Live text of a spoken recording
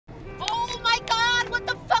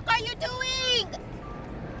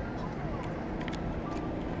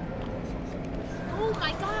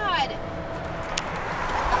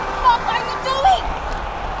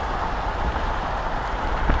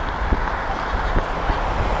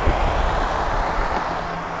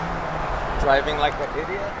driving like an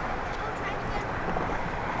idiot.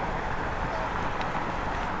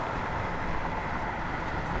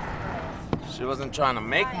 She wasn't trying to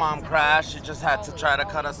make mom crash. She just had to try to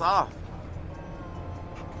cut us off.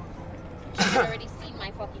 She's already seen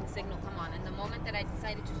my fucking signal come on, and the moment that I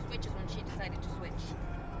decided to switch is when she decided to switch.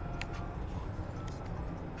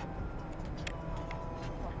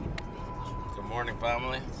 Good morning,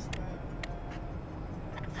 family.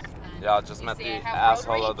 Y'all just met the I have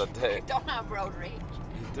asshole road of the rage. day. I don't have road rage.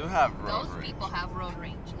 You do have road Those rage. people have road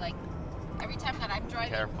rage. Like, every time that I'm driving,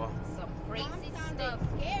 Careful. some crazy stuff.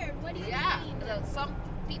 Scared. What do you mean? Some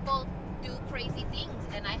people do crazy things,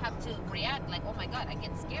 and I have to react like, oh my god, I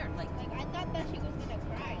get scared. Like I thought that she was gonna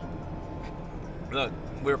cry. Look,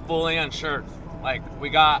 we're fully insured. Like, we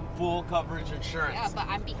got full coverage insurance. yeah, but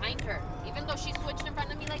I'm behind her. Even though she switched in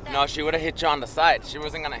front of me like that. No, she would have hit you on the side. She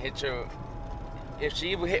wasn't gonna hit you. If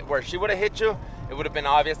she hit where she would have hit you, it would have been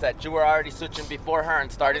obvious that you were already switching before her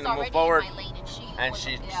and starting to move forward. In my lane and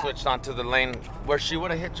she switched onto the lane where she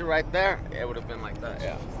would have hit you right there. It would have been like that.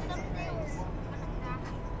 Yeah.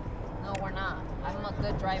 No, we're not. I'm a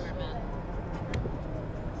good driver, man.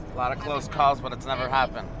 A lot of close calls, but it's never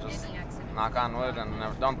happened. Just knock on wood and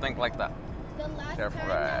never, don't think like that. The last Careful, time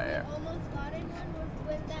right that here. we almost got in one was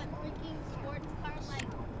when that freaking sports car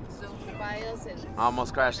zoomed by us and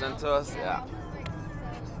Almost crashed into us. I Yeah. was like so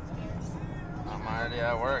scared. I'm already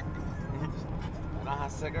at work. I don't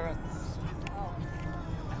have cigarettes. oh,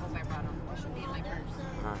 I hope I brought them. They should be in my purse.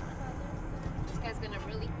 This guy's gonna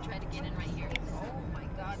really try to get in right here. Oh my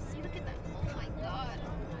god. See, look at that. Oh my god. Oh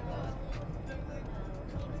my god.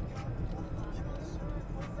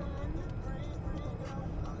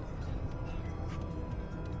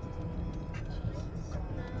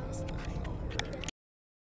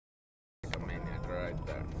 Like a maniac right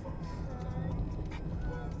there.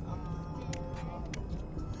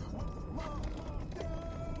 So up,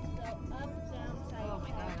 down, side. Oh my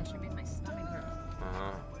god, that should be my stomach hurt.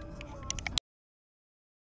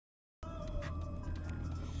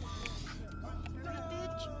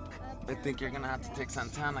 I think you're gonna have to take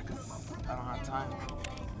Santana because I don't have time.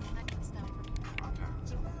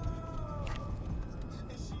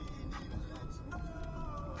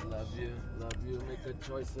 Love you, make good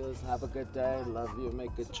choices, have a good day. Love you,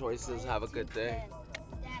 make good choices, have a good day.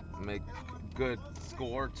 Make good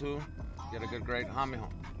score too. Get a good grade. Hami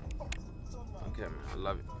home. Okay, man, I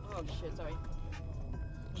love you. Oh shit, sorry.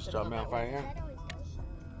 Just drop me off right here.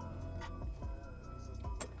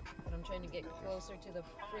 But I'm trying to get closer to the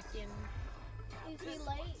freaking. Is he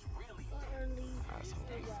late or early?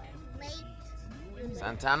 Late.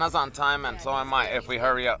 Santana's on time and so am I if we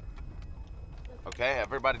hurry up. Okay,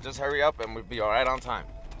 everybody just hurry up and we'll be alright on time.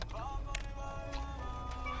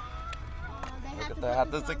 Look at they have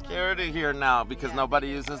the security here now because nobody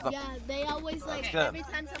uses the... Yeah, they always like good. every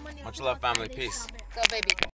time someone. Much love, family. Peace. Go, baby.